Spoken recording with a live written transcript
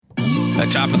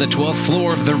Atop of the 12th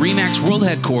floor of the RE/MAX World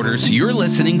Headquarters, you're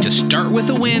listening to Start With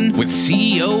a Win with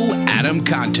CEO Adam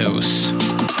Contos.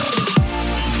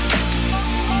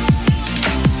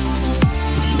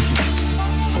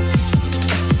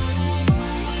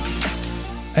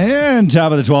 And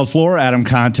top of the 12th floor, Adam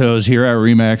Contos here at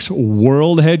RE/MAX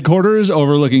World Headquarters,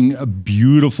 overlooking a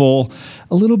beautiful,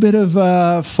 a little bit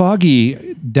of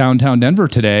foggy downtown Denver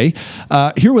today.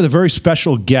 Here with a very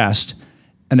special guest,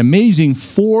 an amazing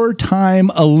four-time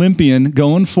Olympian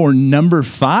going for number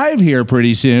 5 here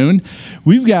pretty soon.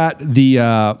 We've got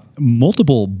the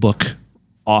multiple book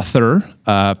author.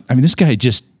 This guy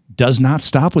just does not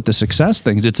stop with the success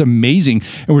things. It's amazing.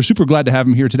 And we're super glad to have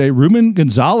him here today. Ruben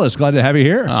Gonzalez, glad to have you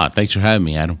here. Thanks for having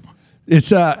me, Adam.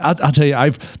 It's I'll tell you,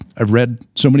 I've read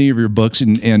so many of your books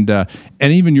and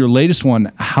even your latest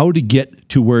one, How to Get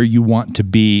to Where You Want to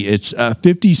Be. It's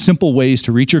 50 simple ways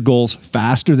to reach your goals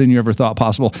faster than you ever thought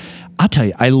possible. I'll tell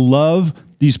you, I love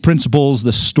these principles,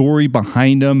 the story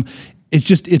behind them.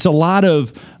 It's a lot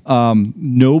of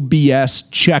no BS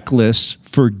checklists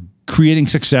for creating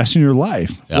success in your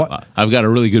life. Yeah, I've got a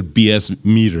really good BS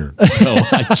meter, so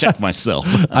I check myself.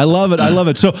 I love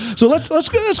it. So let's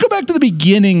go back to the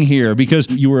beginning here, because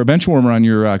you were a bench warmer on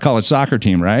your college soccer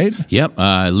team, right? Yep.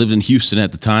 I lived in Houston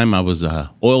at the time. I was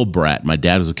a oil brat. My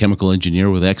dad was a chemical engineer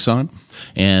with Exxon,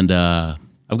 and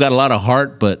I've got a lot of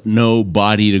heart, but no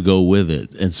body to go with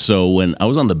it. And so when I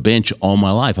was on the bench all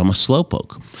my life, I'm a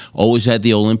slowpoke. Always had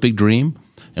the Olympic dream.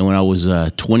 And when I was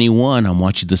 21, I'm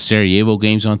watching the Sarajevo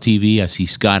games on TV. I see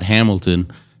Scott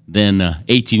Hamilton, then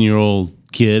 18-year-old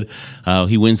kid.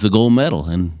 He wins the gold medal,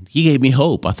 and he gave me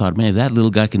hope. I thought, man, if that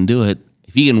little guy can do it,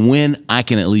 if he can win, I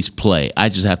can at least play. I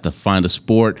just have to find a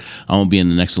sport. I want to be in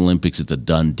the next Olympics. It's a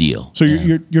done deal. So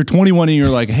you're 21 and you're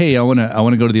like, hey, I want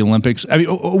to go to the Olympics. I mean,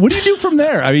 what do you do from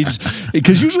there? I mean,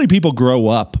 because usually people grow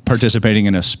up participating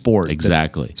in a sport.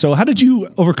 Exactly. So how did you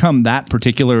overcome that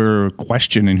particular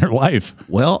question in your life?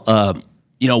 Well,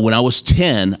 when I was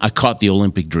 10, I caught the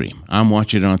Olympic dream. I'm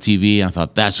watching it on TV, and I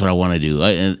thought, that's what I want to do.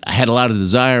 I had a lot of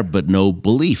desire, but no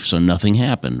belief, so nothing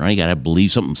happened, right? You got to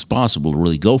believe something's possible to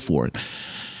really go for it.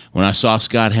 When I saw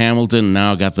Scott Hamilton,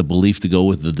 now I got the belief to go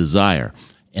with the desire.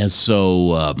 And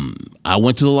so I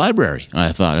went to the library.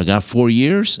 I thought, I got 4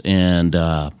 years, and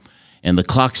the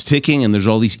clock's ticking, and there's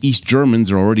all these East Germans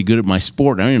that are already good at my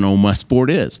sport. I don't even know what my sport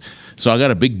is. So I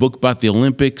got a big book about the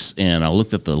Olympics, and I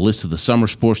looked at the list of the summer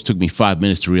sports. It took me 5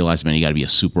 minutes to realize, man, you got to be a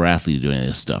super athlete to do any of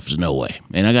this stuff. There's no way.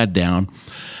 And I got down.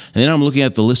 And then I'm looking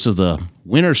at the list of the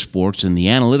winter sports, and the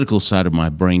analytical side of my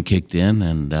brain kicked in,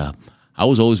 and I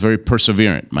was always very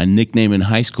perseverant. My nickname in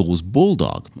high school was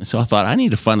Bulldog. And so I thought, I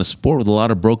need to find a sport with a lot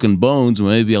of broken bones,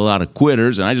 maybe a lot of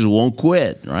quitters, and I just won't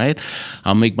quit, right?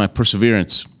 I'll make my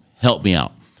perseverance help me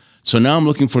out. So now I'm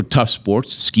looking for tough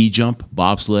sports: ski jump,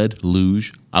 bobsled,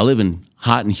 luge. I live in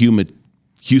hot and humid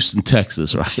Houston,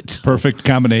 Texas, right? Perfect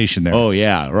combination there. Oh,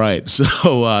 yeah, right.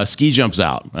 So ski jump's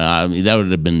out. That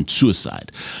would have been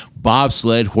suicide.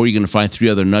 Bobsled, where are you going to find 3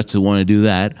 other nuts that want to do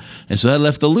that? And so that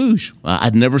left the luge.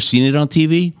 I'd never seen it on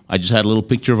TV. I just had a little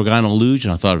picture of a guy on a luge,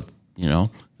 and I thought,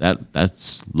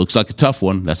 that looks like a tough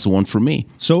one. That's the one for me.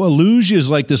 So a luge is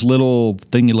like this little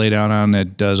thing you lay down on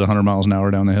that does 100 miles an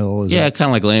hour down the hill? Kind of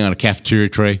like laying on a cafeteria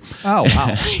tray. Oh,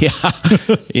 wow.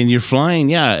 Yeah. And you're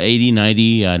flying, 80,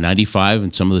 90, 95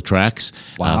 in some of the tracks.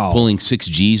 Wow. Pulling 6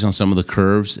 Gs on some of the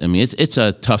curves. I mean, it's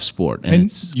a tough sport.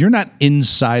 And you're not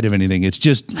inside of anything. It's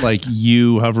just like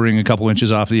you hovering a couple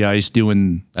inches off the ice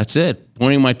doing... That's it.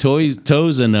 Pointing my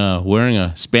toes and wearing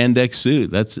a spandex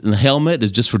suit. And the helmet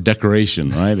is just for decoration,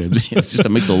 right? It's just to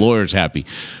make the lawyers happy.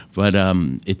 But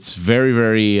it's very,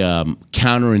 very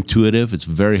counterintuitive. It's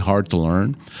very hard to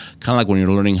learn. Kind of like when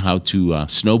you're learning how to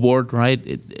snowboard, right?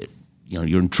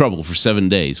 You're in trouble for 7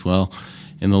 days. Well,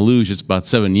 in the luge, it's about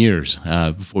 7 years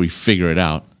before you figure it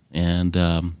out. And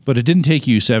but it didn't take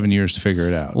you 7 years to figure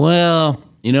it out. Well,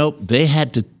 they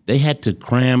had to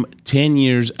cram 10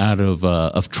 years out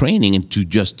of training into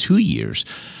just 2 years,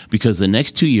 because the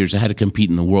next 2 years I had to compete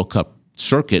in the World Cup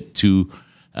circuit to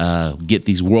get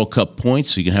these World Cup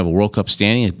points so you can have a World Cup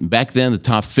standing. Back then, the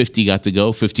top 50 got to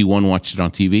go. 51 watched it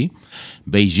on TV.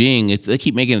 Beijing, they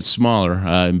keep making it smaller.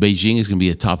 In Beijing, it's going to be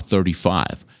a top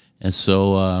 35. And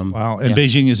so... wow. And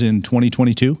Beijing is in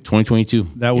 2022?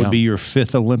 2022. That would be your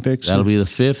 5th Olympics? That'll be the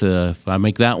 5th. If I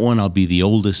make that one, I'll be the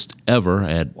oldest ever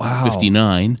at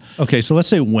 59. Okay, so let's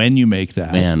say when you make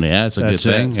that. Man, yeah, it's a good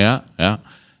thing. Yeah.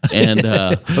 And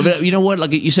but you know what?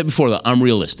 Like you said before, I'm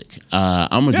realistic.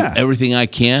 I'm going to do everything I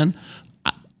can.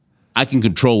 I can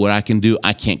control what I can do.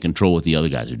 I can't control what the other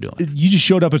guys are doing. You just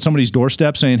showed up at somebody's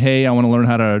doorstep saying, hey, I want to learn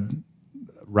how to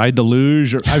ride the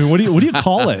luge? Or, I mean, what do you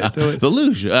call it? The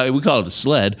luge. We call it a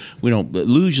sled. We don't.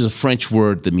 Luge is a French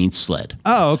word that means sled.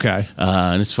 Oh, okay.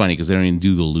 And it's funny because they don't even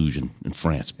do the luge in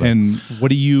France. But, and what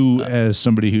do you, as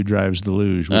somebody who drives the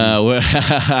luge? we're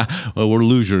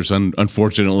lugers.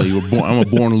 Unfortunately, I'm a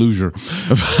born luger.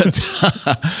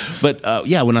 But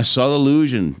yeah, when I saw the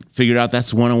luge and figured out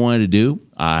that's the one I wanted to do,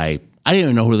 I didn't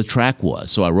even know where the track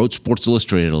was. So I wrote Sports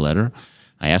Illustrated a letter.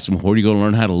 I asked them, where do you go to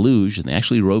learn how to luge? And they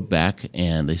actually wrote back,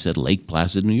 and they said Lake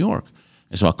Placid, New York.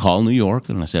 And so I called New York,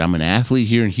 and I said, I'm an athlete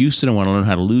here in Houston. I want to learn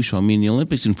how to luge, so I'm in the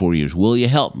Olympics in 4 years. Will you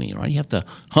help me? Right? You have to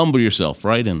humble yourself,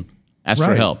 right, and ask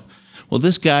for help. Well,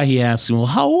 this guy, he asked me, well,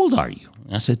 how old are you?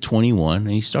 And I said, 21. And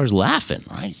he starts laughing,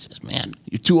 right? He says, man,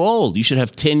 you're too old. You should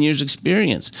have 10 years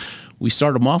experience. We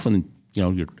start them off when,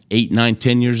 you're 8, 9,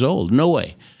 10 years old. No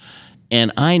way.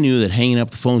 And I knew that hanging up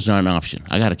the phone is not an option.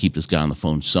 I got to keep this guy on the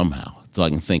phone somehow so I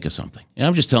can think of something. And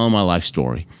I'm just telling my life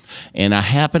story. And I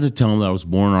happened to tell him that I was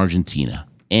born in Argentina.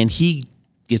 And he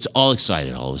gets all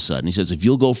excited all of a sudden. He says, if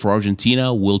you'll go for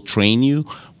Argentina, we'll train you,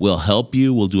 we'll help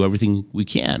you, we'll do everything we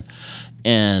can.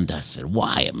 And I said,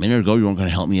 why? A minute ago, you weren't going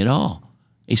to help me at all.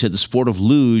 He said, the sport of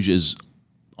luge is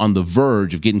on the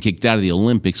verge of getting kicked out of the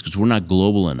Olympics because we're not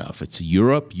global enough. It's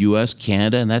Europe, U.S.,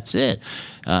 Canada, and that's it.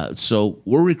 So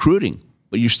we're recruiting,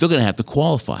 but you're still going to have to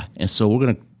qualify. And so we're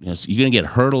going to, you're going to get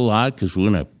hurt a lot because we're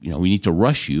going to, we need to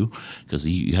rush you because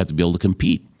you have to be able to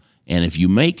compete. And if you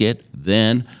make it,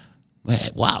 then,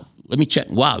 wow, let me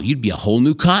check. Wow, you'd be a whole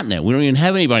new continent. We don't even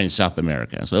have anybody in South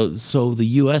America. So the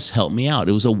U.S. helped me out.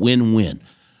 It was a win-win.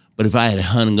 But if I had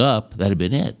hung up, that'd have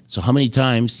been it. So how many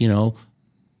times,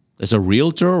 as a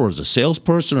realtor or as a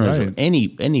salesperson or as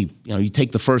any, you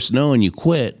take the first no and you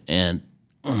quit, and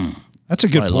that's a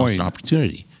good point. Lost an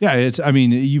opportunity. Yeah,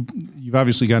 you've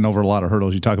obviously gotten over a lot of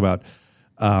hurdles. You talk about,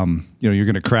 you're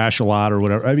going to crash a lot or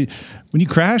whatever. I mean, when you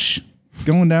crash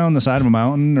going down the side of a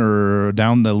mountain or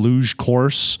down the luge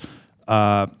course,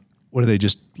 what do they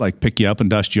just like pick you up and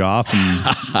dust you off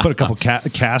and put a couple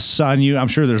casts on you? I'm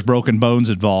sure there's broken bones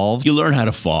involved. You learn how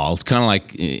to fall. It's kind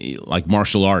of like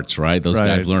martial arts, right? Those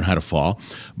guys learn how to fall.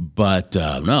 But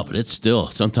no, but it's still,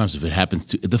 sometimes if it happens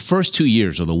the first 2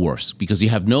 years are the worst because you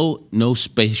have no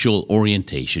spatial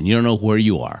orientation. You don't know where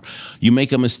you are. You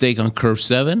make a mistake on curve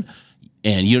 7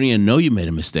 and you don't even know you made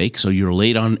a mistake. So you're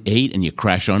late on 8 and you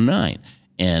crash on 9.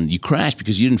 And you crash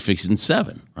because you didn't fix it in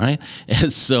 7, right?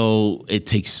 And so it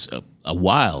takes a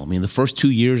while. I mean, the first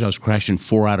 2 years I was crashing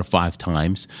 4 out of 5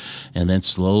 times. And then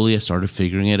slowly I started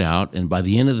figuring it out. And by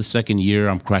the end of the second year,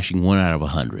 I'm crashing 1 out of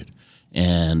 100.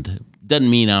 And it doesn't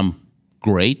mean I'm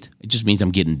great. It just means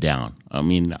I'm getting down. I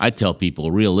mean, I tell people,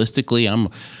 realistically, I'm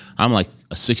like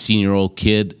a 16-year-old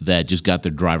kid that just got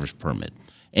their driver's permit.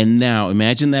 And now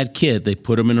imagine that kid, they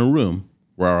put him in a room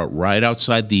right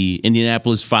outside the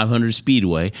Indianapolis 500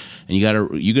 Speedway, and you're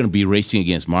going to be racing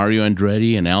against Mario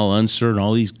Andretti and Al Unser and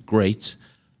all these greats.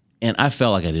 And I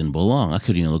felt like I didn't belong. I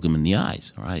couldn't even look them in the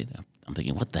eyes. Right? I'm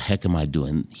thinking, what the heck am I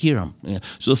doing here?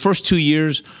 So the first 2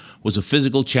 years was a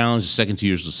physical challenge. The second 2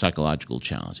 years was a psychological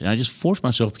challenge, and I just forced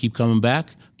myself to keep coming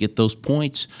back, get those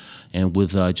points. And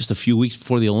with just a few weeks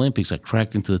before the Olympics, I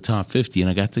cracked into the top 50, and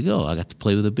I got to go. I got to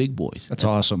play with the big boys. That's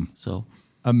awesome. So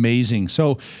amazing.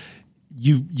 So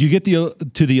you get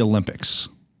to the Olympics,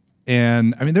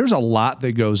 and I mean, there's a lot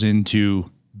that goes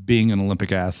into being an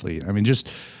Olympic athlete. I mean,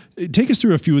 just take us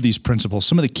through a few of these principles,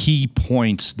 some of the key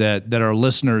points that our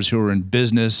listeners who are in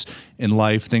business, in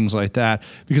life, things like that,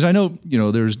 because I know,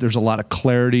 there's a lot of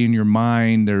clarity in your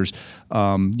mind. There's,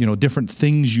 different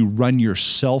things you run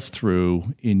yourself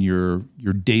through in your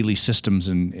daily systems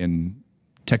and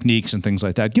techniques and things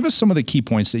like that. Give us some of the key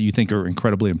points that you think are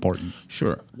incredibly important.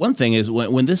 Sure. One thing is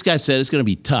when this guy said it's going to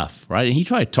be tough, right? And he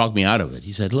tried to talk me out of it.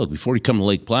 He said, look, before you come to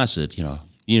Lake Placid, you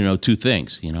know 2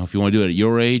 things. If you want to do it at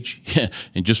your age,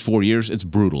 in just 4 years, it's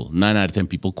brutal. 9 out of 10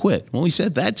 people quit. When he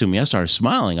said that to me, I started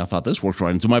smiling. I thought this worked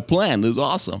right into my plan. This is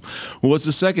awesome. Well, what's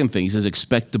the second thing? He says,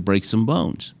 expect to break some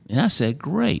bones. And I said,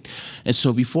 great. And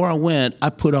so before I went, I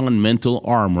put on mental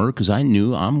armor because I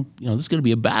knew this is going to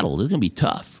be a battle. This is going to be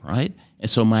tough, right? And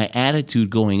so my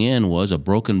attitude going in was a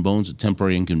broken bone's a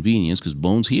temporary inconvenience because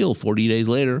bones heal 40 days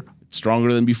later, it's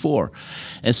stronger than before.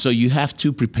 And so you have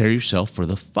to prepare yourself for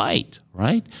the fight,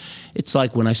 right? It's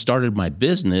like when I started my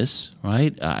business,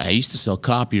 right? I used to sell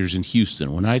copiers in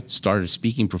Houston. When I started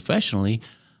speaking professionally,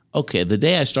 okay, the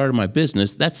day I started my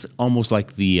business, that's almost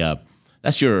like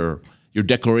that's your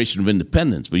Declaration of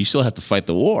Independence, but you still have to fight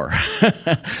the war.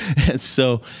 And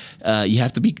so you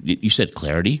have to you said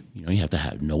clarity, you have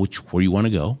to know where you want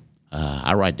to go.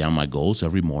 I write down my goals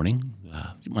every morning.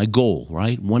 My goal,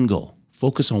 right? One goal.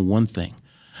 Focus on one thing.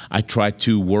 I try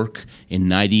to work in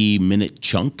 90-minute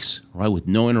chunks, right, with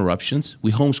no interruptions.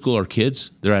 We homeschool our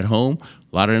kids. They're at home,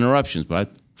 a lot of interruptions, but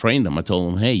I trained them. I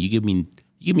told them, hey, you give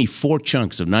me 4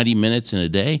 chunks of 90 minutes in a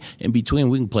day. In between,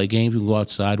 we can play games, we can go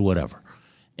outside, whatever.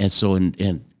 And so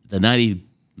in the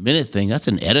 90-minute thing, that's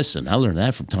an Edison. I learned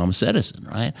that from Thomas Edison,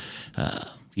 right?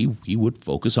 He would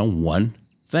focus on one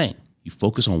thing. You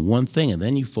focus on one thing, and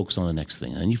then you focus on the next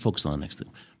thing, and then you focus on the next thing.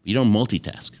 But you don't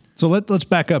multitask. So let's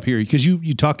back up here, because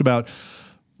you talked about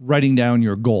writing down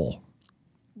your goal.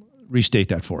 Restate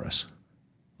that for us.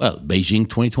 Well, Beijing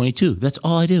 2022. That's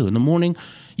all I do. In the morning,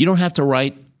 you don't have to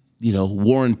write,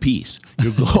 War and Peace.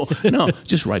 Your goal. No,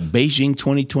 just write Beijing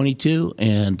 2022,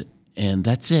 and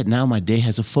that's it. Now my day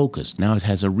has a focus. Now it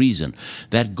has a reason.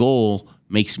 That goal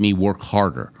makes me work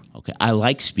harder. Okay, I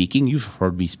like speaking. You've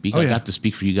heard me speak. I got to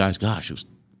speak for you guys. Gosh, it was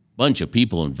a bunch of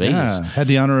people in Vegas. Yeah, had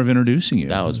the honor of introducing you.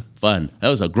 That was fun. That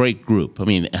was a great group. I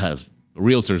mean,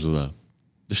 realtors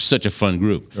they're such a fun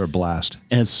group. They're a blast.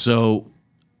 And so,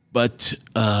 but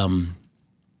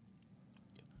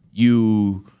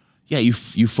you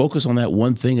focus on that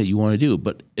one thing that you want to do.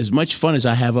 But as much fun as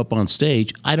I have up on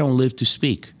stage, I don't live to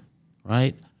speak,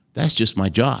 right? That's just my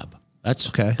job. That's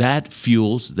okay. That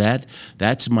fuels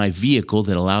that's my vehicle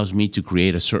that allows me to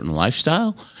create a certain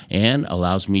lifestyle and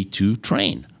allows me to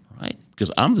train, right?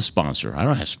 Because I'm the sponsor. I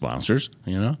don't have sponsors,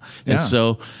 Yeah. And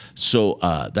so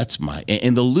that's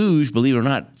and the luge, believe it or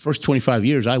not, first 25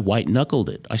 years I white knuckled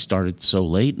it. I started so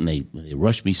late and they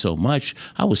rushed me so much.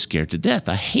 I was scared to death.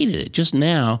 I hated it. Just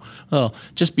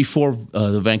before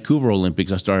the Vancouver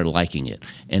Olympics, I started liking it.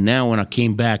 And now when I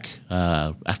came back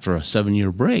after a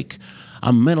 7-year break,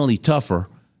 I'm mentally tougher,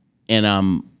 and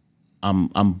I'm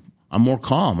more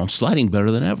calm. I'm sliding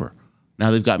better than ever. Now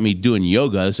they've got me doing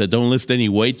yoga. They said, don't lift any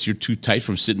weights. You're too tight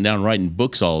from sitting down writing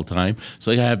books all the time.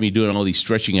 So they have me doing all these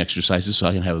stretching exercises so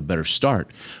I can have a better start.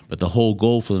 But the whole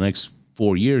goal for the next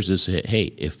 4 years is,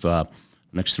 hey,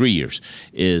 next 3 years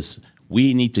is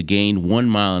we need to gain 1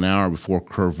 mile an hour before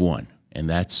curve 1. And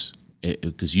that's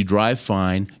because you drive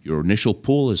fine, your initial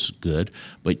pull is good,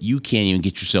 but you can't even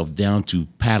get yourself down to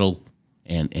paddle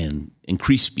and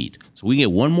increase speed. So we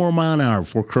get 1 more mile an hour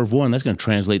before curve 1. That's going to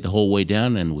translate the whole way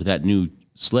down. And with that new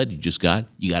sled you just got,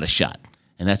 you got a shot.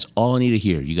 And that's all I need to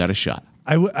hear. You got a shot.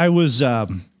 I was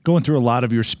going through a lot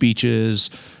of your speeches,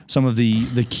 some of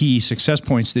the key success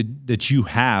points that you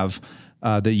have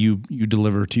that you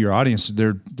deliver to your audience.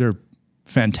 They're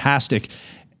fantastic.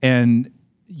 And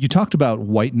you talked about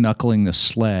white knuckling the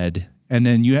sled. And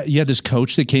then you had this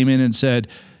coach that came in and said,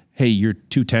 hey, you're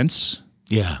too tense.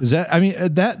 Yeah. Is that, I mean,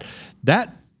 that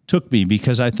took me,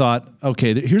 because I thought,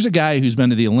 okay, here's a guy who's been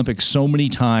to the Olympics so many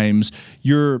times.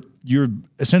 You're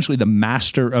essentially the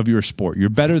master of your sport. You're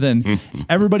better than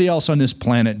everybody else on this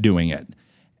planet doing it.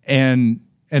 And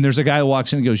there's a guy who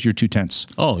walks in and goes, you're too tense.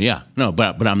 Oh yeah. No,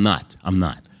 but I'm not.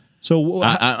 So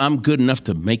I'm good enough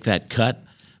to make that cut,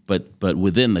 but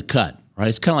within the cut, right?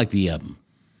 It's kind of like the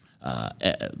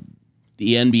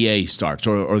NBA starts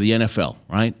or the NFL,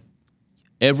 right?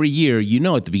 Every year,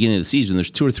 at the beginning of the season,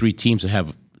 there's 2 or 3 teams that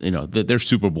have, they're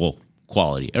Super Bowl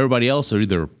quality. Everybody else are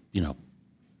either,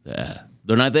 they're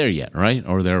not there yet, right?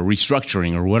 Or they're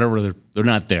restructuring or whatever. They're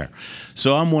not there.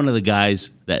 So I'm one of the guys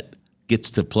that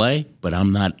gets to play, but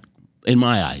I'm not, in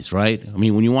my eyes, right? I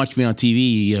mean, when you watch me on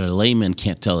TV, a layman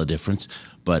can't tell the difference.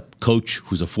 But coach,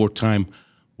 who's a 4-time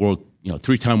world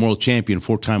 3-time world champion,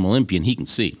 4-time Olympian, he can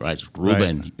see, right?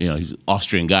 Ruben, he's an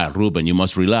Austrian guy. Ruben, you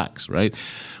must relax, right?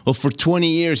 Well, for 20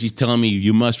 years, he's telling me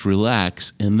you must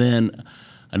relax. And then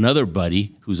another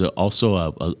buddy who's also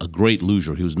a great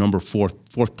loser, he was number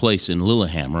fourth place in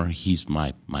Lillehammer. He's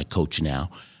my coach now,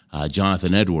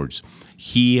 Jonathan Edwards.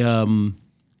 He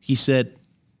said,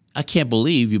 I can't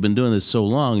believe you've been doing this so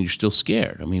long and you're still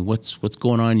scared. I mean, what's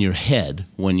going on in your head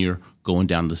when you're going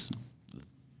down this,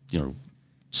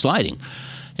 sliding?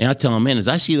 And I tell him, man, as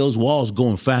I see those walls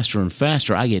going faster and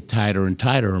faster, I get tighter and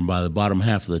tighter, and by the bottom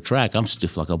half of the track, I'm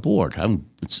stiff like a board. I'm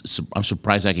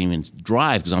surprised I can even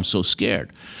drive because I'm so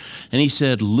scared. And he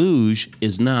said, luge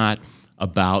is not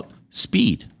about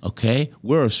speed. Okay,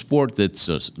 we're a sport that's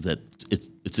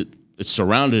it's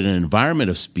surrounded in an environment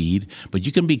of speed, but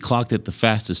you can be clocked at the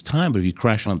fastest time. But if you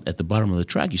crash at the bottom of the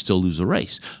track, you still lose the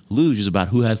race. Luge is about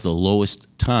who has the lowest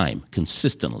time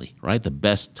consistently, right? The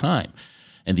best time.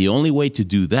 And the only way to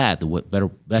do that,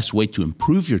 best way to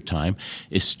improve your time,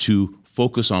 is to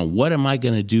focus on what am I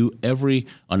going to do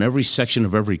on every section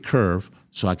of every curve,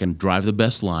 so I can drive the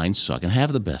best lines, so I can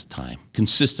have the best time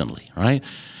consistently, right?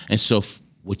 And so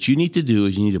what you need to do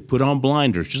is you need to put on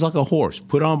blinders, just like a horse.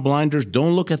 Put on blinders.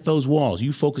 Don't look at those walls.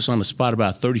 You focus on the spot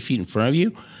about 30 feet in front of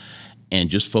you,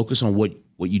 and just focus on what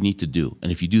what you need to do.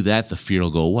 And if you do that, the fear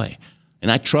will go away.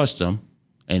 And I trust him.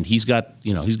 And he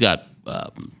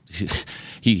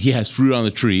has fruit on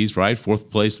the trees, right? 4th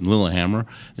place in Lillehammer.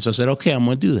 And so I said, okay, I'm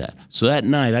going to do that. So that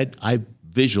night, I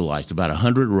visualized about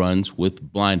 100 runs with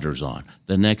blinders on.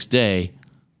 The next day,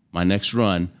 my next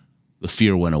run, the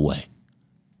fear went away.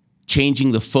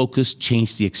 Changing the focus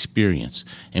changed the experience.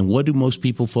 And what do most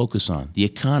people focus on? The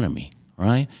economy,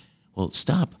 right? Well,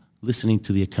 stop listening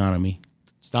to the economy.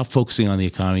 Stop focusing on the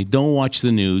economy. Don't watch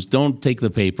the news. Don't take the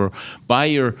paper. Buy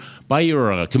your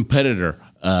competitor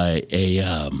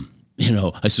a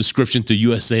subscription to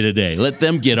USA Today. Let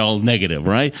them get all negative,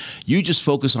 right? You just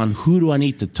focus on who do I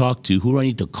need to talk to, who do I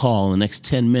need to call in the next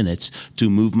 10 minutes to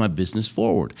move my business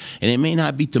forward. And it may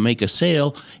not be to make a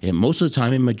sale, and most of the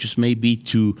time it may be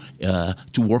to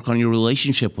work on your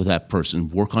relationship with that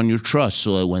person, work on your trust,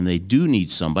 so that when they do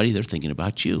need somebody, they're thinking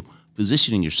about you,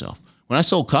 positioning yourself. When I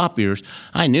sold copiers,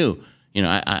 I knew.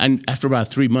 I after about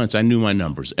 3 months, I knew my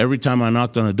numbers. Every time I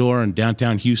knocked on a door in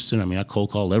downtown Houston, I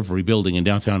cold called every building in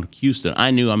downtown Houston.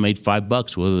 I knew I made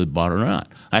 $5 whether they bought or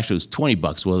not. Actually, it was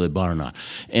 $20 whether they bought or not.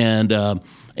 And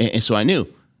so I knew.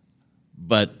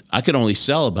 But I could only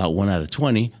sell about 1 out of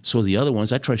 20. So the other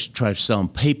ones, I tried to sell them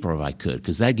paper if I could,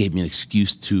 because that gave me an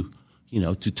excuse to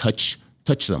touch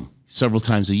them several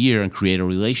times a year and create a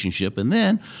relationship. And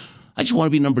then I just want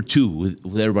to be number 2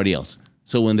 with everybody else.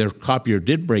 So when their copier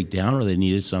did break down or they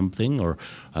needed something, or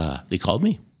they called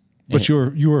me. But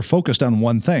you were focused on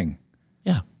one thing.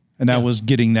 Yeah. And that was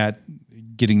getting that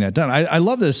done. I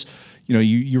love this.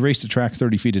 You race the track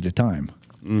 30 feet at a time.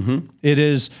 Mm-hmm. It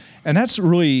is. And that's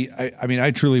really,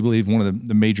 I truly believe one of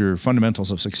the major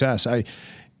fundamentals of success.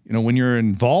 When you're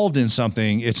involved in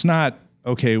something, it's not,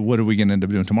 okay, what are we going to end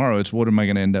up doing tomorrow? It's what am I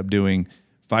going to end up doing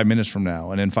 5 minutes from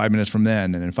now, and then 5 minutes from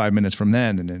then, and then 5 minutes from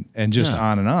then, and just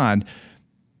on and on.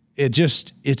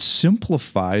 It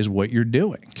simplifies what you're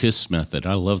doing. KISS method.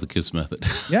 I love the KISS method.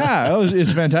 Yeah,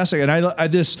 it's fantastic. And I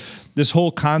this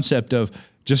whole concept of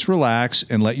just relax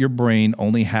and let your brain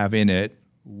only have in it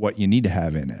what you need to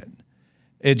have in it.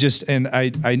 It just, and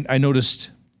I noticed,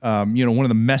 one of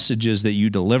the messages that you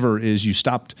deliver is you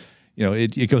stopped,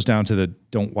 it goes down to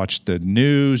don't watch the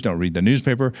news, don't read the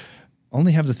newspaper,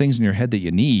 only have the things in your head that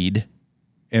you need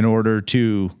in order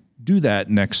to do that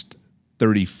next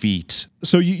 30 feet.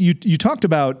 So you talked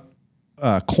about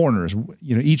corners,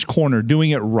 each corner,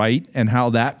 doing it right, and how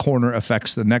that corner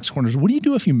affects the next corners. What do you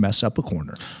do if you mess up a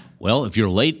corner? Well, if you're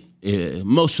late,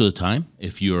 most of the time,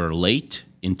 if you're late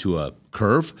into a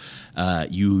curve,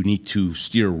 you need to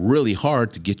steer really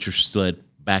hard to get your sled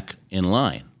back in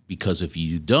line. Because if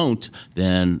you don't,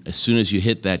 then as soon as you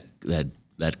hit that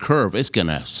curve, it's going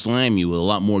to slam you with a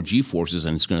lot more G-forces,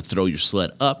 and it's going to throw your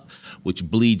sled up, which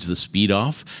bleeds the speed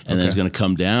off, and then it's going to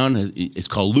come down. It's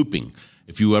called looping.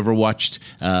 If you ever watched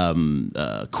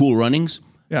Cool Runnings,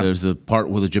 there's a part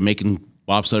where the Jamaican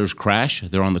bobsledders crash.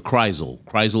 They're on the Kreisel.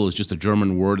 Kreisel is just a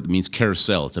German word that means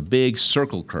carousel. It's a big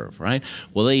circle curve, right?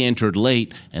 Well, they entered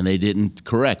late, and they didn't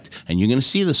correct. And you're going to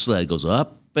see the sled goes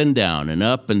up and down, and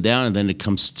then it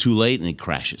comes too late, and it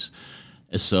crashes.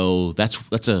 And so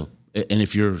and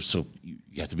if you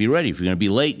have to be ready. If you're going to be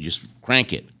late, you just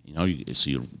crank it. So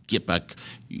you get back.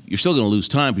 You're still going to lose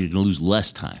time, but you're going to lose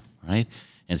less time, right?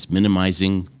 And it's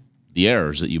minimizing the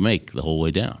errors that you make the whole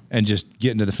way down. And just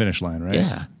getting to the finish line, right?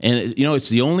 Yeah. And, it's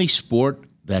the only sport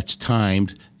that's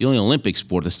timed, the only Olympic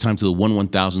sport that's timed to the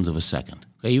 1/1000th of a second.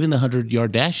 Okay? Even the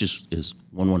 100-yard dash is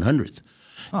 1/100th.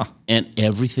 Huh. And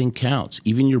everything counts.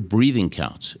 Even your breathing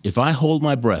counts. If I hold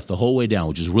my breath the whole way down,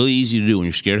 which is really easy to do when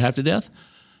you're scared half to death,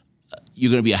 you're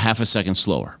going to be a half a second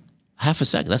slower. Half a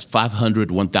second, that's 500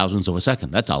 1,000ths of a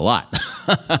second. That's a lot,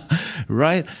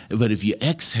 right? But if you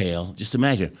exhale, just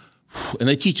imagine, and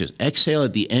they teach us, exhale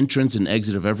at the entrance and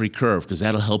exit of every curve, because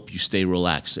that'll help you stay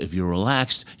relaxed. If you're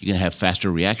relaxed, you're going to have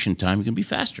faster reaction time. You're going to be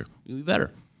faster. You'll be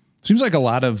better. Seems like a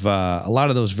lot of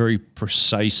those very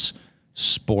precise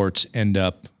sports end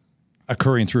up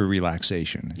occurring through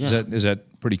relaxation. Yeah. Is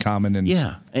that pretty common?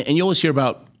 Yeah, and you always hear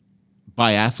about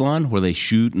biathlon, where they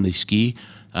shoot and they ski.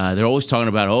 They're always talking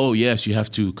about, oh, yes, you have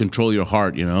to control your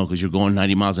heart, because you're going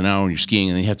 90 miles an hour when you're skiing,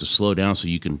 and then you have to slow down so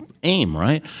you can aim,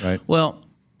 right? Right. Well,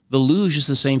 the luge is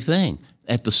the same thing.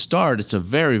 At the start, it's a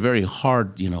very, very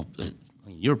hard,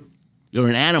 you're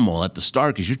an animal at the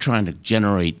start because you're trying to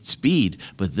generate speed,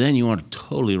 but then you want to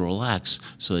totally relax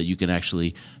so that you can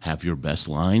actually have your best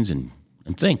lines and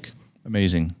think.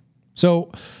 Amazing.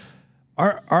 So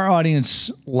our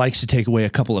audience likes to take away a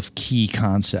couple of key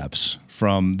concepts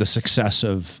from the success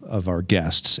of our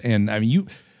guests. And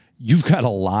you've got a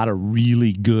lot of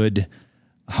really good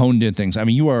honed in things.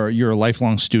 You're a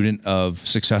lifelong student of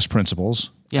success principles.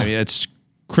 Yeah.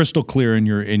 crystal clear in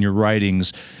your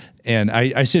writings. And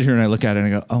I sit here and I look at it and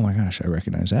I go, oh my gosh, I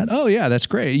recognize that. Oh yeah, that's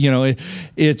great. You know,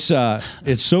 it's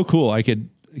so cool.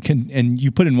 And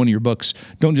you put in one of your books,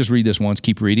 don't just read this once,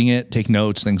 keep reading it, take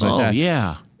notes, things like that. Oh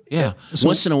yeah. Yeah. So,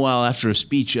 once in a while after a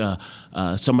speech,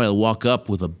 somebody will walk up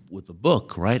with a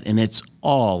book, right? And it's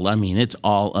all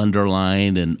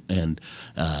underlined and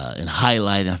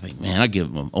highlighted. I think, man, I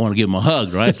want to give them a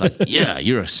hug, right? It's like, yeah,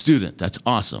 you're a student. That's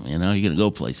awesome. You know, you're going to go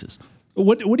places.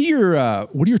 What are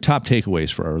your top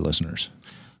takeaways for our listeners?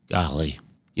 Golly.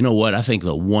 You know what? I think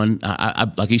the one, I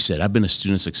like you said, I've been a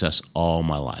student of success all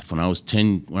my life. When I was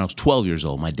 12 years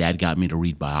old, my dad got me to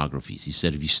read biographies. He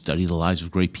said, if you study the lives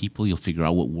of great people, you'll figure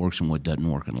out what works and what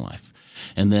doesn't work in life.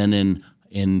 And then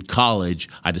in college,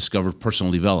 I discovered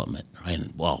personal development. Right?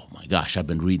 And whoa, my gosh, I've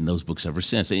been reading those books ever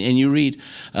since. And you read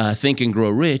Think and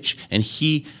Grow Rich, and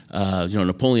he,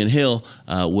 Napoleon Hill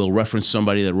will reference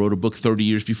somebody that wrote a book 30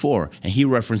 years before, and he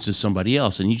references somebody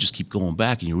else, and you just keep going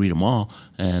back and you read them all,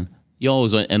 and you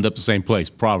always end up the same place,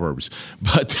 Proverbs.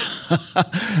 But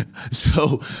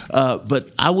but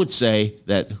I would say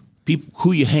that people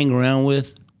who you hang around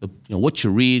with, what you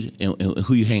read and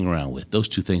who you hang around with, those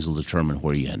two things will determine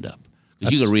where you end up.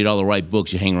 Because you can read all the right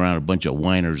books, you hang around a bunch of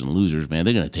whiners and losers, man,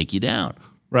 they're going to take you down.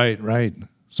 Right.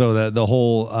 So the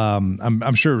whole,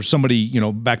 I'm sure somebody,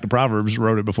 back to Proverbs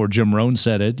wrote it before Jim Rohn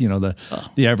said it.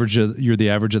 The average, you're the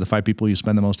average of the 5 people you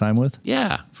spend the most time with.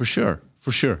 Yeah, for sure.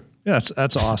 Yeah,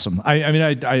 that's awesome.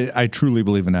 I truly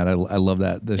believe in that. I love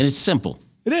that. And it's simple.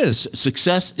 It is.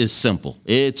 Success is simple.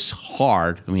 It's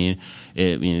hard.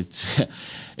 It's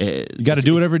you got to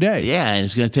do it every day. Yeah, and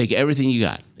it's going to take everything you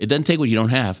got. It doesn't take what you don't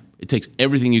have. It takes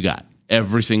everything you got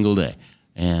every single day.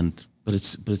 But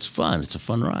it's fun. It's a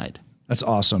fun ride. That's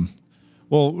awesome.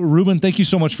 Well, Ruben, thank you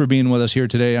so much for being with us here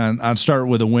today on Start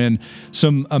With a Win.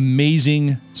 Some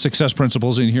amazing success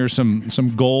principles in here,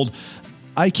 some gold.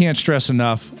 I can't stress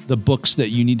enough the books that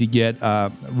you need to get.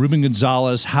 Ruben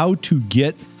Gonzalez, How to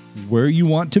Get Where You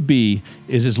Want to Be,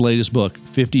 is his latest book,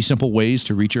 50 Simple Ways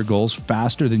to Reach Your Goals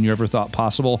Faster Than You Ever Thought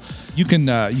Possible. You can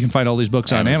find all these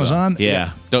books on Amazon.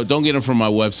 Yeah. Don't get them from my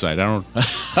website.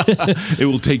 It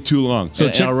will take too long.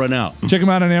 So I'll run out. Check them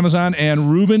out on Amazon.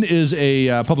 And Ruben is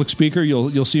a public speaker.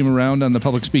 You'll see him around on the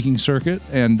public speaking circuit.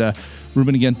 And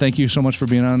Ruben, again, thank you so much for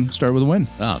being on Start With a Win.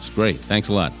 Oh, it's great. Thanks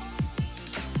a lot.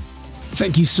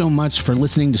 Thank you so much for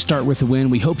listening to Start With a Win.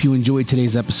 We hope you enjoyed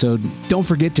today's episode. Don't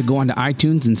forget to go onto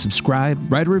iTunes and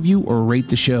subscribe, write a review, or rate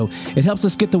the show. It helps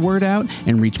us get the word out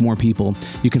and reach more people.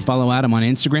 You can follow Adam on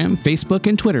Instagram, Facebook,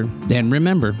 and Twitter. And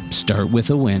remember, start with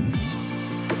a win.